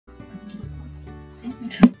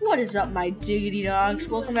What is up, my diggity dogs?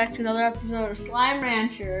 Welcome back to another episode of Slime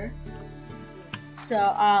Rancher. So,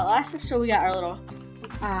 last episode we got our little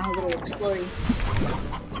exploding.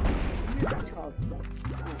 It's called. We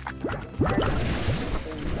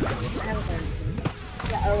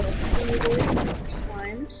got our little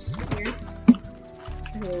slimes here.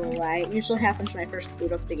 A little lag. It usually happens when I first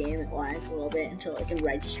boot up the game. It lags a little bit until I can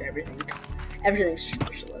register everything. Everything's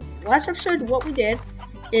supposed to load. Last episode, what we did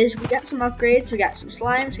is we got some upgrades, we got some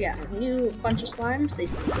slimes, we got a new bunch of slimes. They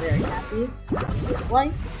seem very happy with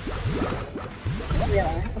life.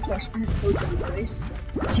 Yeah, of course, we have food voice.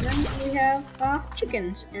 And then we have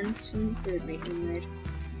chickens and some food making made.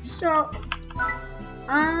 So,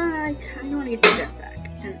 I kind of want to get the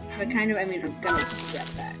jetpack. And by kind of, I mean I'm gonna get the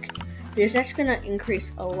jetpack. Because that's gonna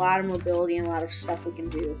increase a lot of mobility and a lot of stuff we can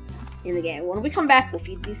do in the game. When we come back, we'll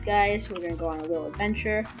feed these guys. We're gonna go on a little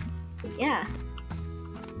adventure. But yeah.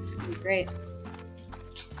 It's gonna be great.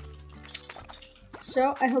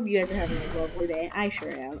 So, I hope you guys are having a lovely day. I sure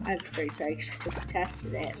am. I'm very excited because I took a test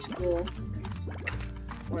today at school. It's like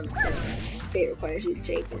one of the tests the state requires you to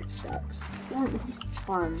take, and it sucks. Well, it's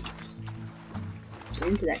fun. We're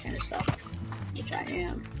into that kind of stuff, which I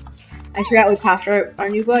am. I forgot we popped our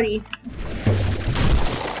new buddy.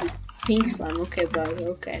 Pink slime. Okay, bud.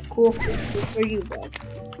 Okay, cool. Good for you, bud.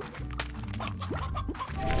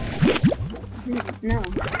 No.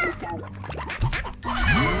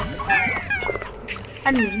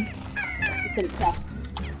 I mean, you couldn't tell.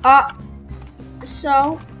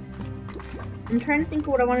 So I'm trying to think of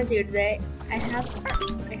what I want to do today. I kind of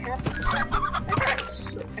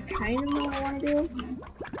know what I want to do.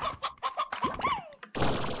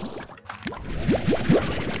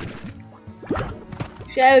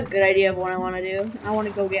 Actually, I have a good idea of what I want to do. I want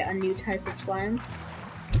to go get a new type of slime.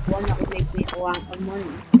 One that would make me a lot of money.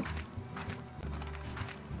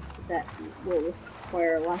 That will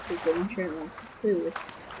require lots of danger and lots of food.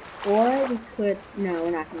 Or we could, no,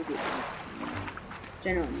 we're not going to do that.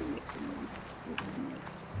 Generally, we make some money.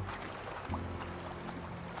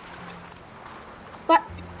 But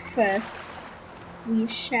first, we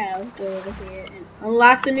shall go over here and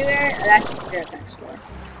unlock the new area. That's the jetpack store.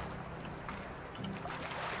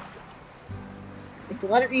 We have to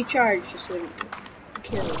let it recharge just so we don't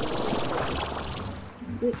kill it.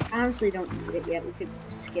 We honestly don't need it yet. We could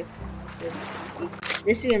skip.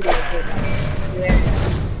 This is gonna be a good one.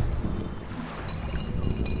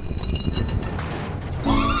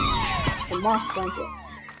 The moss blanket.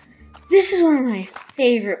 This is one of my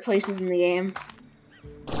favorite places in the game.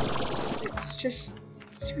 It's just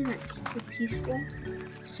so nice, so peaceful,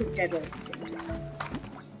 so deadly at the same time.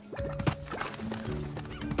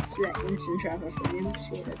 See that instant travel frame?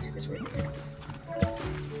 See, that's because we're here.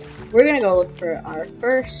 We're gonna go look for our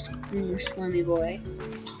first new Slimy boy.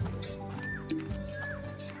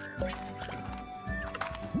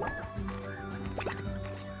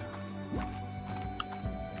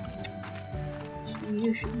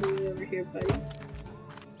 You should be over here, buddy.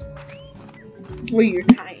 Well, you're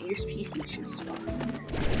tiny. Your species should spawn.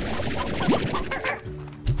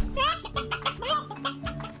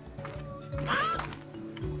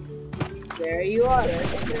 There you are.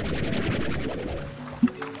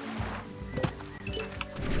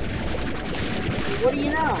 What do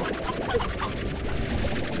you know?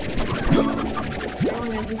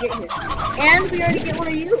 As we get here. And we already get one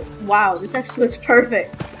of you. Wow, this episode's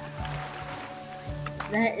perfect.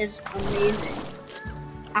 That is amazing.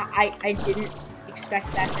 I didn't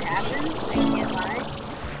expect that to happen. I can't lie.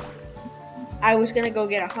 I was gonna go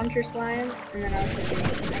get a hunter slime, and then I was gonna get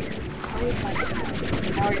a honey slime.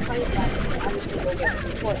 I already honey slime, so I was gonna go get a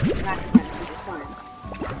report. I'm not gonna find a hunter slime.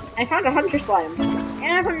 I found a hunter slime,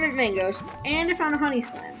 and I found mint mangoes, and I found a honey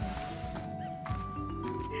slime.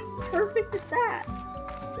 How perfect is that?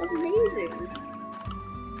 It's amazing.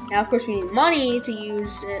 Now, of course, we need money to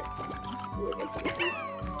use it.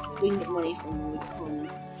 We can get money from when we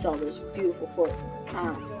sell those beautiful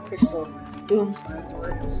crystal boom slime.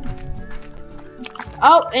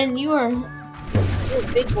 Oh, and you're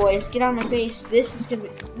big boys. Get out of my face. This is gonna be.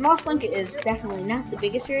 Moss Blanket is definitely not the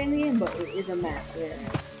biggest area in the game, but it is a massive area.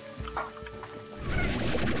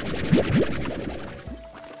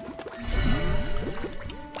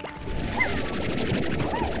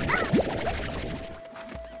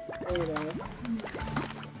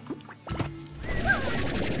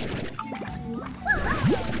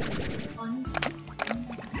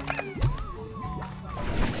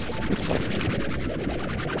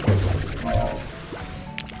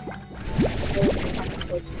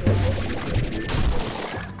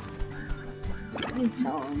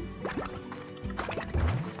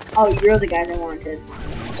 Oh, you're the guys I wanted.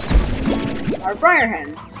 are Briar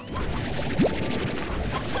Hens.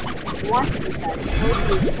 If you want to do that,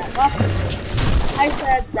 I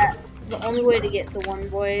said that the only way to get the one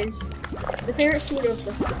boys, the favorite food of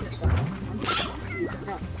the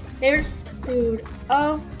favorite food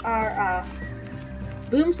of our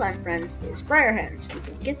Boomsland friends is Briar Hens. We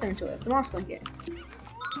can get them to live the Moss Blanket.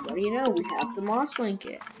 What do you know? We have the Moss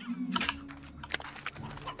Blanket.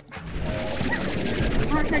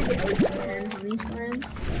 I'm trying to get at least 10 honey slams.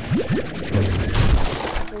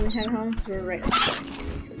 When we head home, we're right now.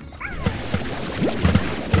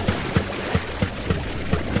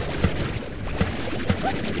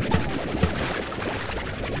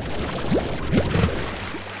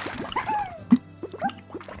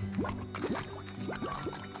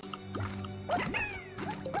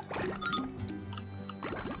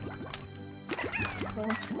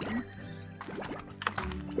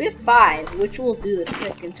 We have 5, which will do the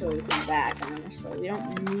trick until we come back, honestly. We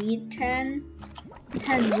don't need 10.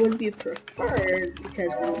 10 would be preferred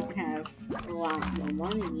because then we can have a lot more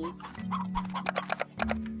money.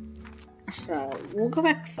 So, we'll go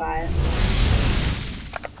back to 5.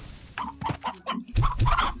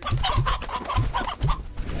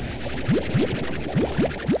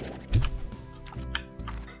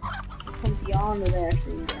 Come beyond there so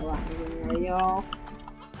you can get a lot more, y'all.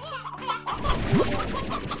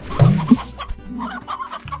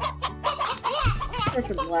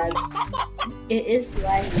 Perfect lag. It is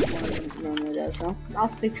lagging more than it normally does, so I'll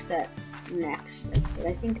fix that next episode.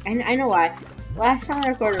 I think I know why. Last time I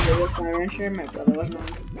recorded a video on Adventure, my brother wasn't on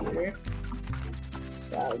his computer,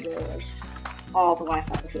 so there was all the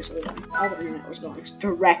Wi-Fi was basically going, all the internet was going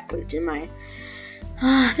directly to my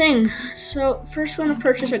thing. So first, we want to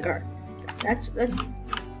purchase a garden. That's. Is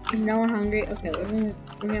no one hungry? Okay, we're gonna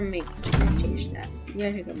change that. You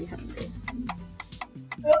guys are gonna be hungry.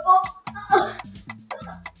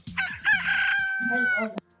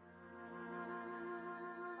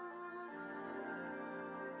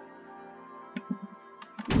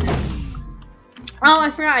 Oh,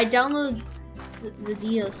 I forgot. I downloaded the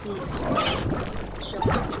DLC.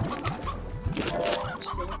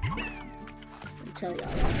 I'll tell y'all.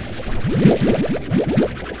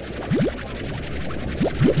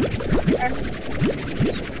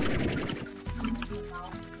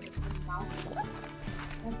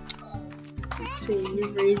 Let's see,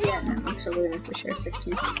 you've read yet now, so we're gonna have to share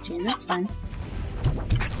 15-15, that's fine.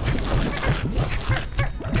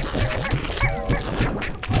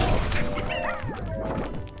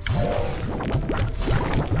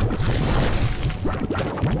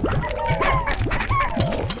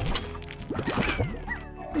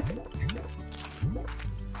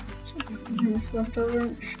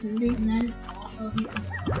 Leftover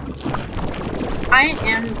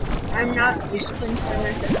I'm not used to playing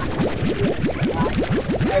Fortnite.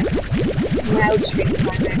 When I would stream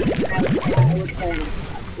Fortnite, I would play on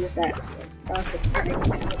Xbox. Was that was the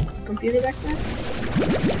computer back then?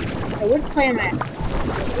 I would play on my Xbox.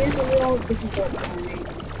 So it is a little difficult for me.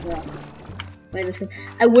 Play this game.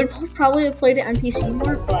 I would probably have played it on PC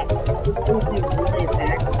more, but it would be really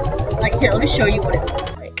bad. Like here, let me show you what it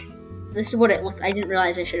looked like. This is what it looked. I didn't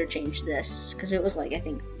realize I should have changed this because it was like I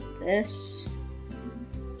think this.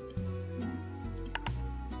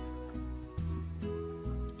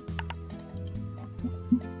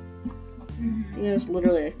 It was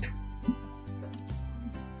literally like,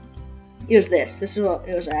 it was this. This is what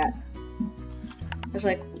it was at. I was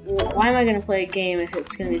like, well, why am I gonna play a game if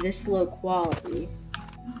it's gonna be this low quality?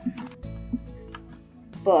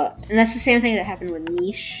 But and that's the same thing that happened with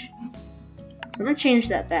Niche. So I'm gonna change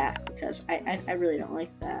that back because I really don't like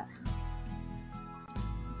that.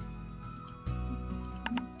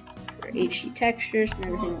 For HD textures and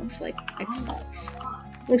everything looks like Xbox.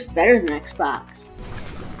 Looks better than Xbox.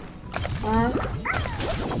 I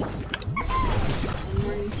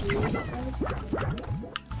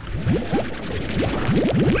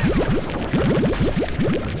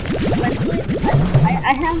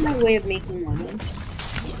have my way of making money.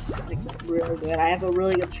 Like, really good. I have a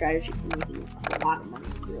really good strategy for making a lot of money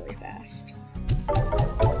really fast.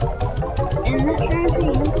 And that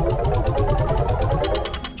strategy,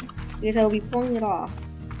 because I will be pulling it off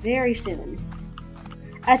very soon.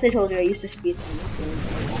 As I told you, I used to speedrun this game.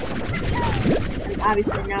 And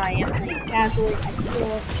obviously now I am playing casually. I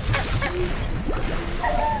still use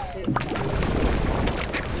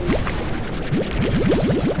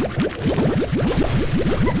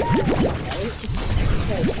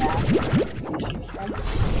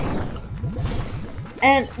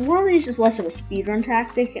and one of these is less of a speedrun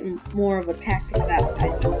tactic and more of a tactic that I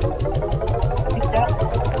just picked up.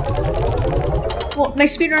 Well, my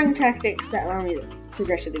speedrun tactics that allow me to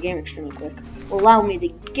progress of the game extremely quick will allow me to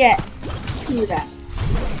get to that.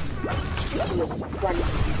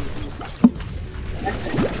 That's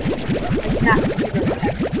right. It's not a speedrun attack.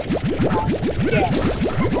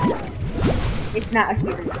 It's not a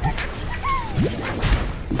speedrun attack.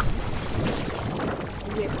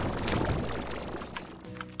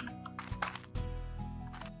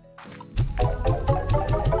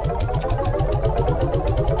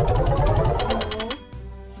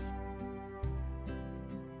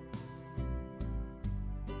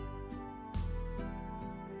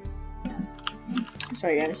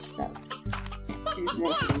 Sorry guys, stop.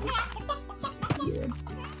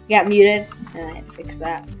 Got muted, and I had to fix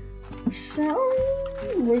that. So,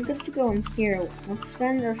 we're good to go in here. Let's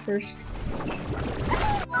spend our first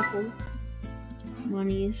couple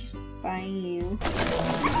monies buying you.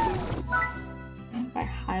 Buy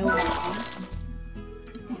Highway,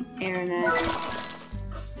 Airnet,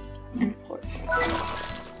 and Porsche.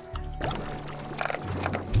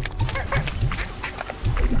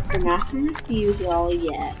 We're not going to use y'all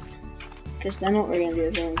yet, because then what we're going to do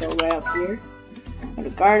is we're going to go right up here, go to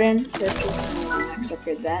garden, purchase, and max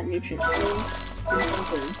upgrade that, nutrient save,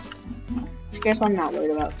 Scarce I'm not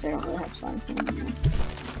worried about because I don't really have slime anymore.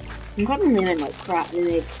 I'm glad they made like crop, they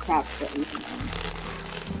made crops that we can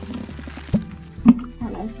oh,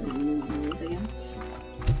 that's some new news, I guess.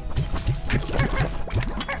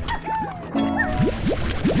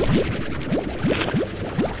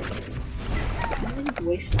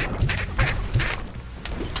 Waste time.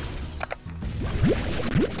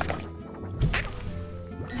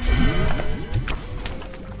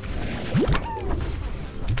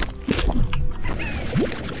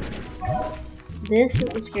 This is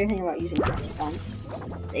the scary thing about using Pakistan.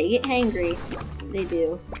 They get hangry. They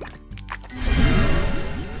do.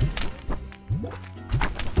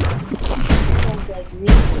 Sounds like me.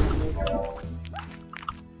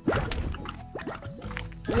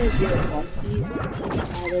 I'm gonna do it while he's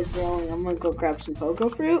growing. I'm gonna go grab some pogo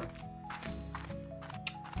fruit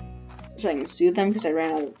so I can soothe them because I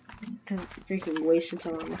ran out of, because I freaking wasted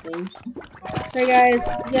some of my things. So guys,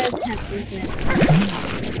 you guys have infinite.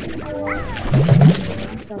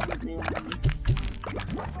 Something new.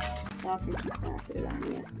 I'll put it on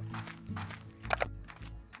yet.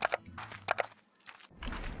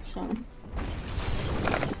 So.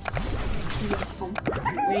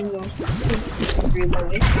 Rainbow. Green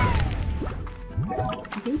boy.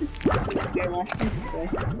 I think it's the same last time.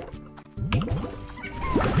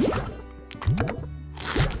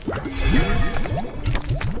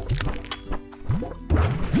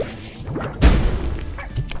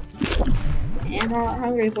 And all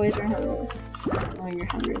hungry boys are hungry. Oh, you're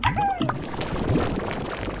hungry.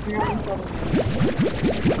 You're not gonna sell them.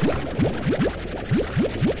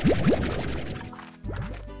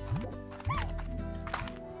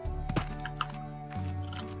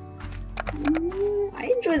 I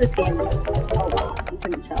enjoy this game a lot. You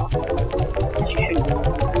couldn't tell. Yes, you shouldn't know.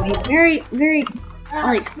 I mean, very, very,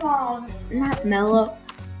 like, not mellow.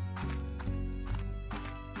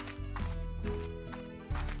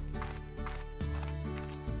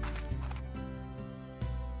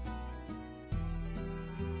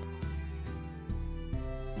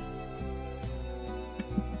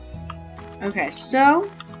 Okay, so,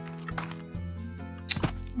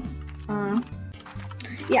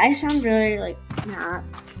 yeah, I sound really, like, not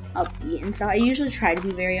upbeat and stuff. I usually try to be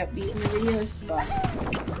very upbeat in the videos, but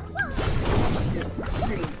it's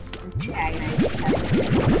pretty antagonizing.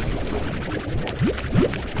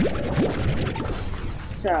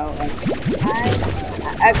 So,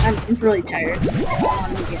 like, I'm really tired, so I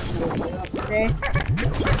want to get another video up today.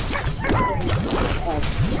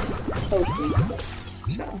 Posting.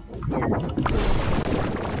 So, yeah.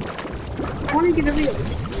 I want to get a video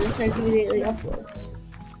because I do daily uploads.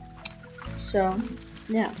 So,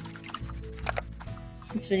 yeah.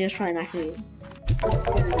 This video is probably not going to be as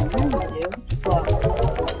good as I normally do, but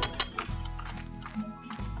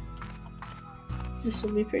this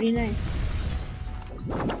will be pretty nice.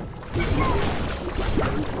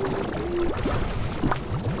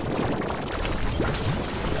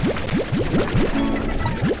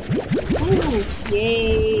 Ooh,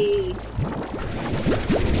 yay!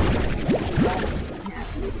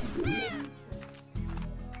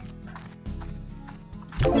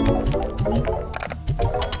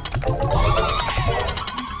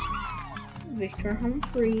 Victor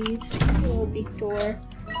Humphreys, hello Victor,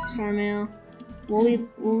 Starmail.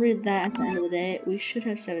 We'll read that at the end of the day. We should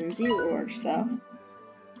have 7 zero stuff.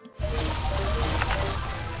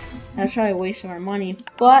 That's probably a waste of our money,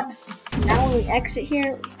 but now when we exit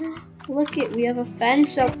here, look it, we have a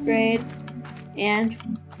fence upgrade, and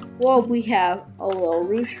Well, we have a little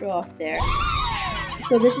rooster up there.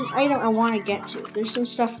 So there's an item I want to get to. There's some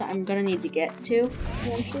stuff that I'm gonna need to get to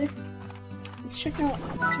eventually. Let's check out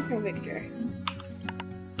Victor.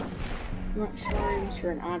 You want slimes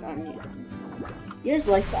for an odd onion. You guys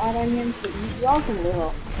like the odd onions, but you all can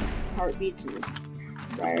little heartbeats and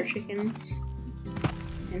briar chickens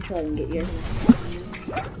until I can get you guys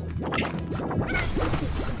onions.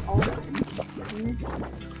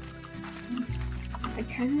 I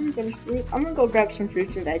kind of want to go to sleep. I'm gonna go grab some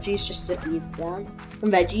fruits and veggies just to feed them. Some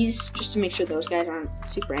veggies just to make sure those guys aren't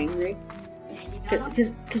super angry.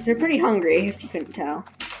 Because they're pretty hungry, if you couldn't tell.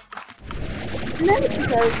 And that is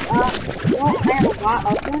because, well, I have a lot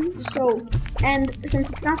of them, so, and since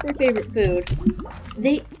it's not their favorite food,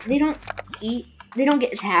 they don't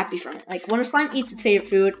get as happy from it. Like, when a slime eats its favorite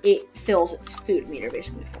food, it fills its food meter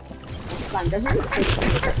basically full. When a slime doesn't eat its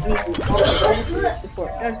favorite food, it needs to eat before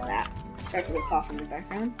it does that. Sorry for the cough in the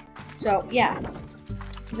background. So, yeah.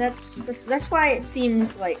 That's why it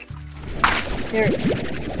seems like they're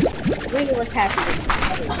way less happy than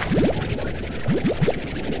others.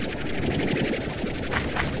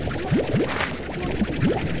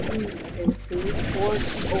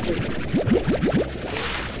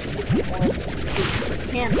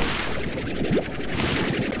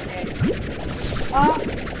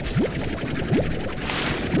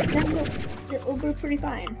 Then it'll be pretty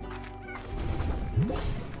fine.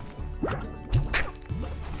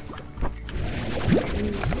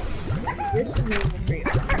 This is normal for you.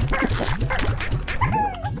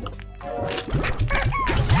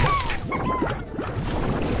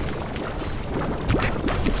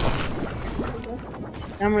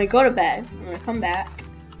 I'm gonna go to bed. I'm gonna come back.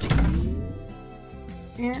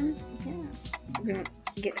 And yeah, I'm gonna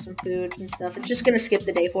get some food and stuff. It's just gonna skip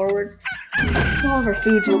the day forward. So all of our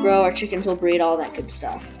foods will grow, our chickens will breed, all that good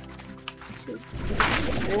stuff. So,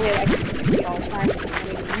 the way I can get all the time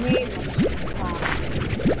made was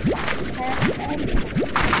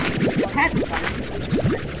had slime, so it's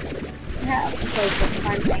nice to have because the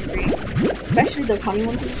slime's angry, especially those honey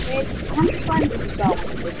ones we made. 100 slimes is yourself,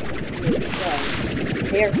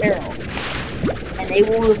 they are feral, and they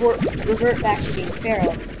will revert back to being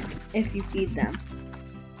feral if you feed them.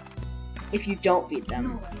 If you don't feed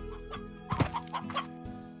them.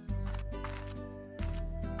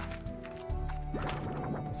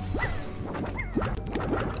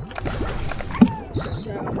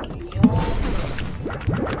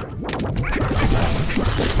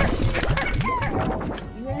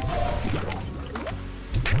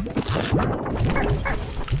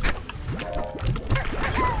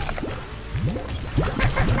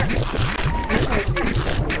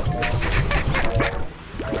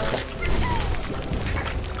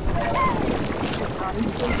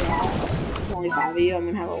 Honestly, yeah, it's only 5 of you. I'm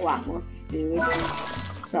gonna have a lot more food,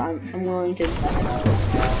 so I'm willing to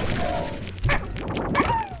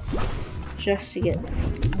just to get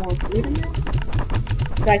more food in there.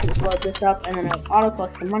 So I can just load this up, and then it'll auto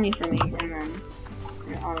collect the money for me, and then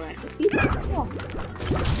it automatically feeds it as well.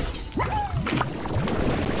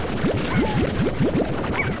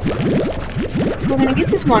 We're gonna get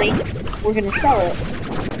this money. We're gonna sell it.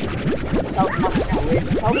 Sell the money now.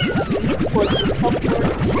 We're gonna sell the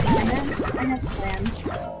and then I have plans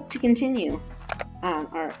to continue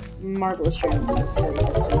our marvelous journey.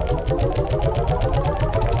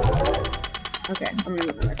 Okay, I'm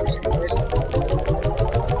gonna move my first.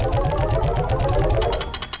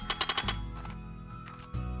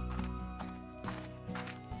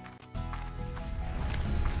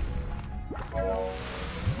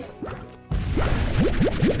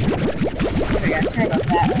 Yeah, sorry about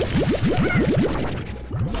that.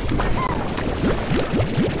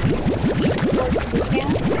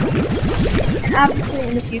 And obviously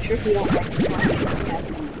in the future, if we don't like the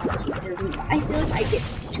I feel like I get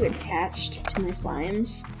too attached to my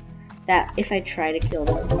slimes that if I try to kill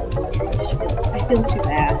them, I feel too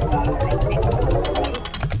bad about it.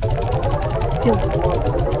 I feel horrible.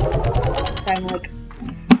 So I'm like,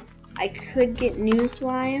 I could get new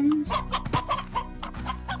slimes,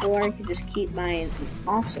 or I could just keep mine and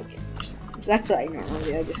also get new slimes. That's what I normally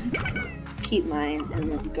do. I just keep mine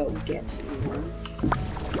and then go get some new ones.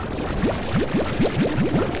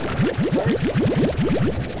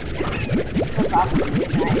 The problem is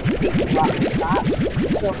that it just takes a lot of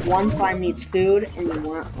shots. So if one slime needs food and you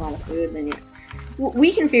want a lot of food, then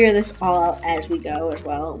we can figure this all out as we go as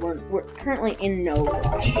well. We're currently in no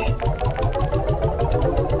rush.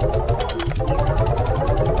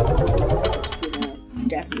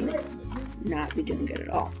 Definitely not be doing good at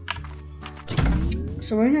all.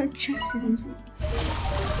 So we're gonna check things.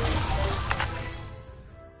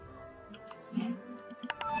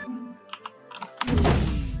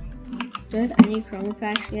 Do I have any chroma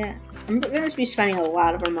packs yet? I'm going to be spending a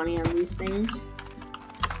lot of our money on these things.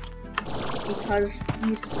 Because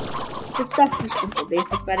this stuff is so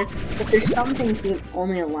basic better. But there's some things you can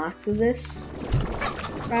only unlock through this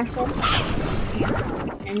process. You can't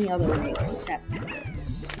unlock any other way except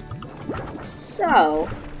this. So,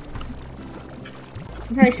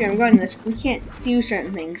 I'm pretty sure I'm going to this. We can't do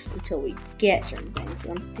certain things until we get certain things.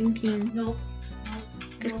 So I'm thinking. No.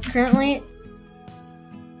 Currently.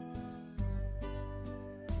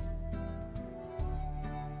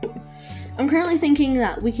 I'm currently thinking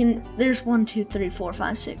that we can. There's 1, 2, 3, 4,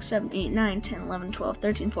 5, 6, 7, 8, 9, 10, 11, 12,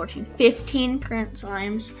 13, 14, 15 current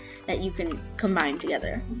slimes that you can combine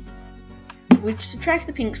together. We subtract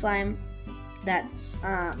the pink slime. That's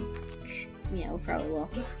yeah, we probably will.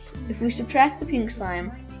 If we subtract the pink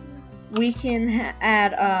slime, we can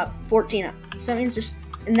add 14 up. So that means just,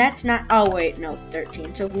 and that's not. Oh wait, no,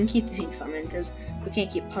 13. So we can keep the pink slime in because we can't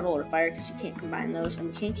keep puddle or fire because you can't combine those, and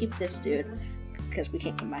we can't keep this dude because we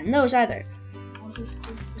can't combine those either.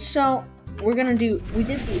 So we're gonna do. We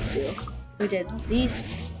did these two. We did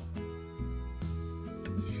these.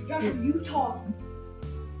 Joshua, you talk.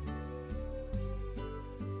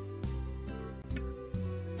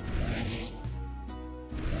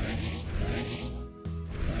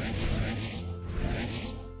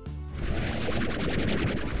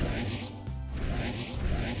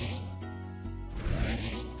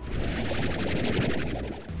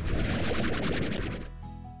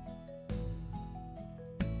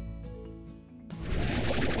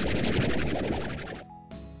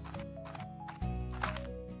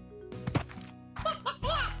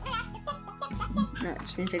 No, it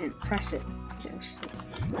just means I didn't press it.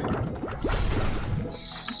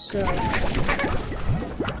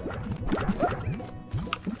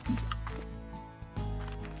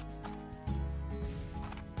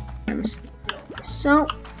 So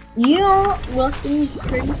you're looking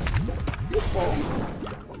pretty cool.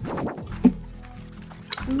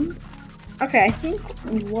 Okay, I think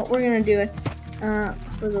what we're gonna do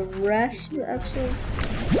for the rest of the episodes.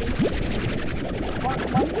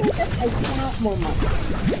 One thing is that I want more money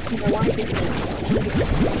because I want to get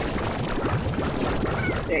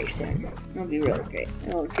very soon. It'll be really great.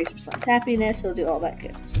 It'll increase the slime's happiness. It'll do all that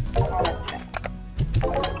good, all that jazz.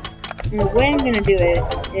 And the way I'm gonna do it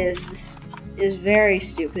is this is very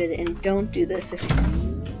stupid, and don't do this if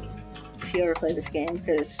you ever play this game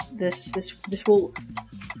because this will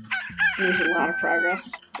lose a lot of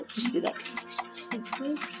progress. But just do that first.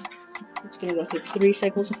 It's gonna go through 3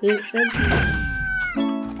 cycles of food.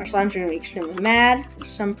 Our slimes are going to be extremely mad.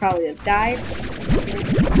 Some probably have died.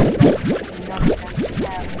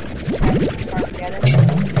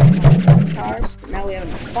 Cars. But now we have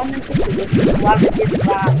an abundance of food. A lot of it did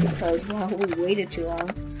rot because, well, we waited too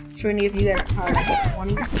long. So any of you guys are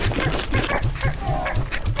 20.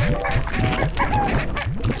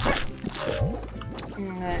 I'm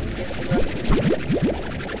going to get the rest of this.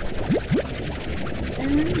 And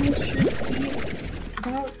then we should be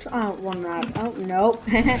about, one rod. Oh, nope.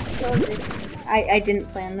 I didn't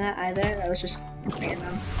plan that either. That was just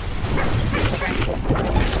random.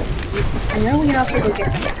 And then we can also go get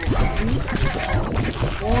the hens.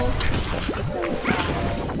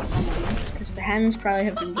 Because the hens probably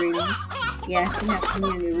have been breeding. Yes, we have to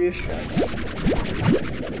need a new rooster.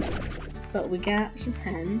 But we got some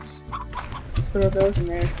hens. Let's throw those in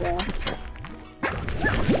there as well.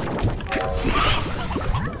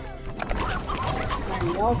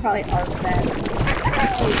 Y'all probably are bad.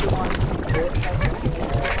 Probably do want some good.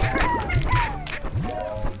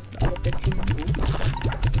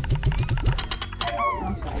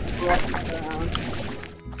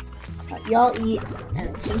 Y'all eat,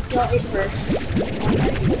 and since y'all ate first,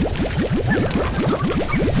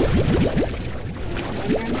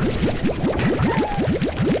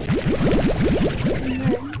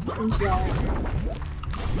 since y'all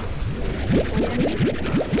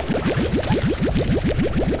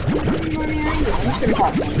I'm just gonna call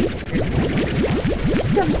it money.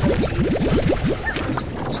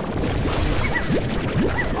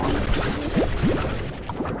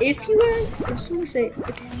 If you were, I just want to say,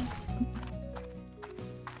 but there.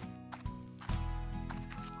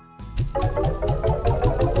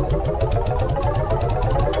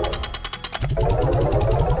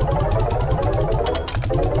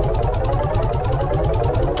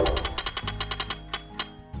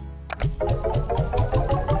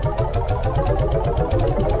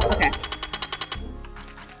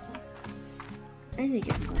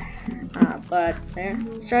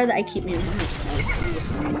 Sorry that I keep muting. I'm just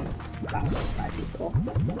about 5 people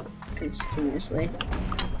continuously.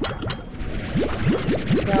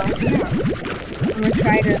 So yeah, I'm gonna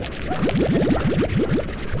try to.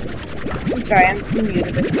 I'm sorry, I'm new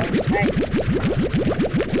to this thing.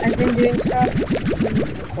 I've been doing stuff,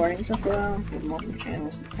 recording stuff for a while, with multiple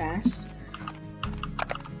channels in the past,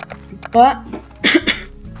 but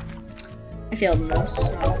I failed most.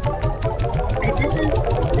 So this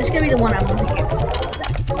is gonna be the one I'm gonna give to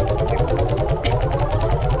success.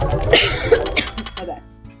 Okay.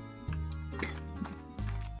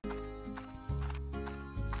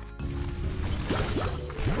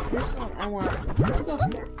 This one I want to go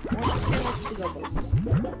somewhere. I want this channel to go places.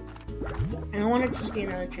 And I want it to just be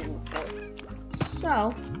another channel of this.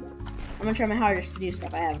 So, I'm gonna try my hardest to do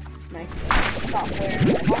stuff. I have nice software and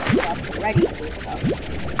all this stuff ready to do stuff.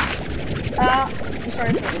 I'm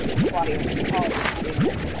sorry for the audio quality.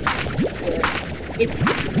 It's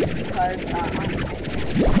because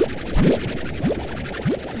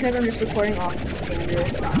I'm just recording off the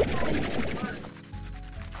standard.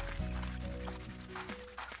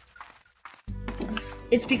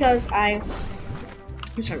 It's because I'm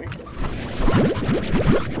sorry.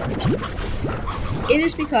 It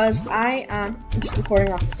is because I am just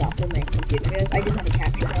recording off the software on my computer because I do have a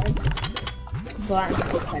capture card, but I'm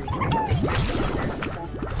still setting it up.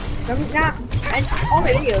 So all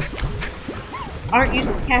my videos aren't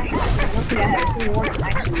using the capture card. I don't think I have a single one that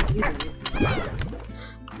actually is using it.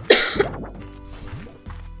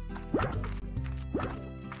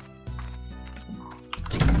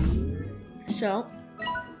 So,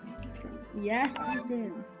 yes, I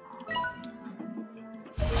did.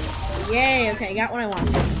 Yay, okay, got what I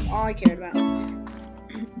wanted. That's all I cared about.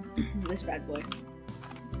 This bad boy.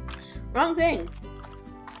 Wrong thing.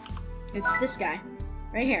 It's this guy.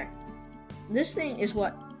 Right here. This thing is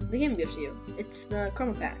what the game gives you. It's the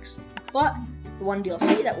chroma packs. But, the one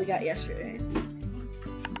DLC that we got yesterday.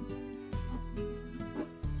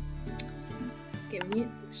 Give me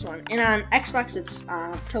this one. And on Xbox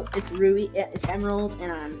it's Ruby, it's Emerald,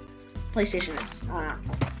 and on PlayStation it's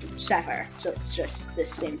Sapphire. So it's just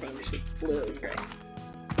this same thing, just with blue and gray.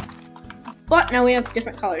 But now we have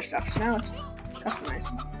different color stuff, so now let's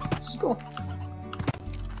customize. It's cool.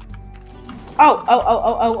 Oh,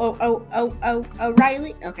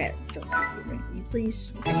 Riley. Okay, don't copyright me,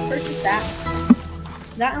 please. Okay, purchase that.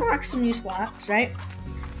 That unlocks some new slots, right?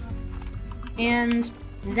 And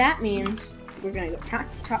that means we're gonna go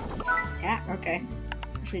tap. Okay.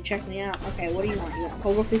 Actually, check me out. Okay, what do you want? You want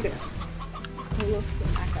Pogo Figure? Pogo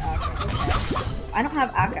Aka. Okay. I don't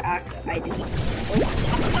have Aka. I do. Oh.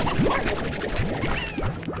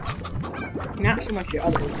 Not so much your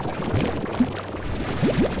other requests.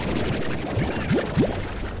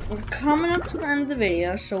 We're coming up to the end of the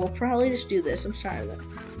video, so we'll probably just do this. I'm sorry, but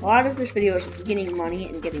a lot of this video is getting money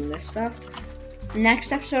and getting this stuff.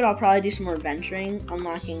 Next episode, I'll probably do some more adventuring,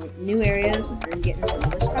 unlocking new areas, and getting some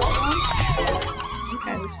other stuff done.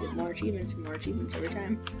 Okay, let's get more achievements and more achievements every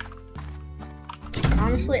time.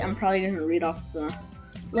 Honestly, I'm probably going to read off the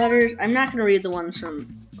letters. I'm not going to read the ones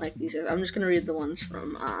from, like, these. I'm just going to read the ones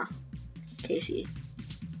from, Casey.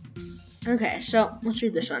 Okay, so, let's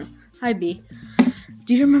read this one. Hi, B.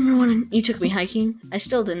 Do you remember when you took me hiking? I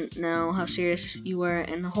still didn't know how serious you were,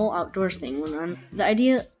 and the whole outdoors thing went on. The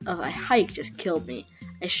idea of a hike just killed me.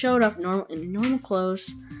 I showed up in normal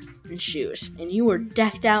clothes and shoes, and you were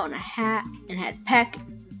decked out in a hat and had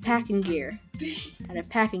packing gear.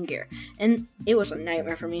 And it was a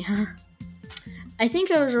nightmare for me. I think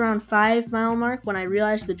I was around 5 mile mark when I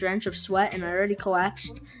realized the drench of sweat and I already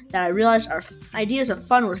collapsed. That I realized our ideas of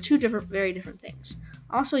fun were two very different things.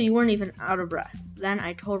 Also, you weren't even out of breath. Then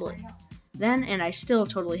and I still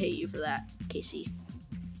totally hate you for that, Casey.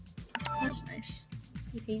 That's nice.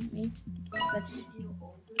 You hate me. That's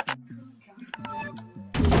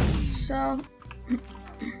so.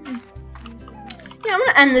 Yeah, I'm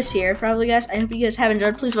gonna end this here, probably, guys. I hope you guys have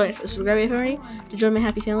enjoyed. Please like, subscribe if you haven't already to join my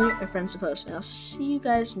happy family or friends to post. And I'll see you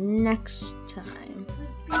guys next time.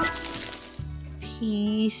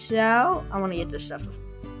 Peace out. I want to get this stuff.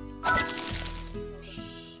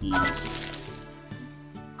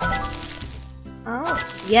 Oh,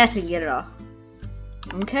 yes, I can get it all.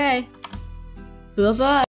 Okay. Bye-bye.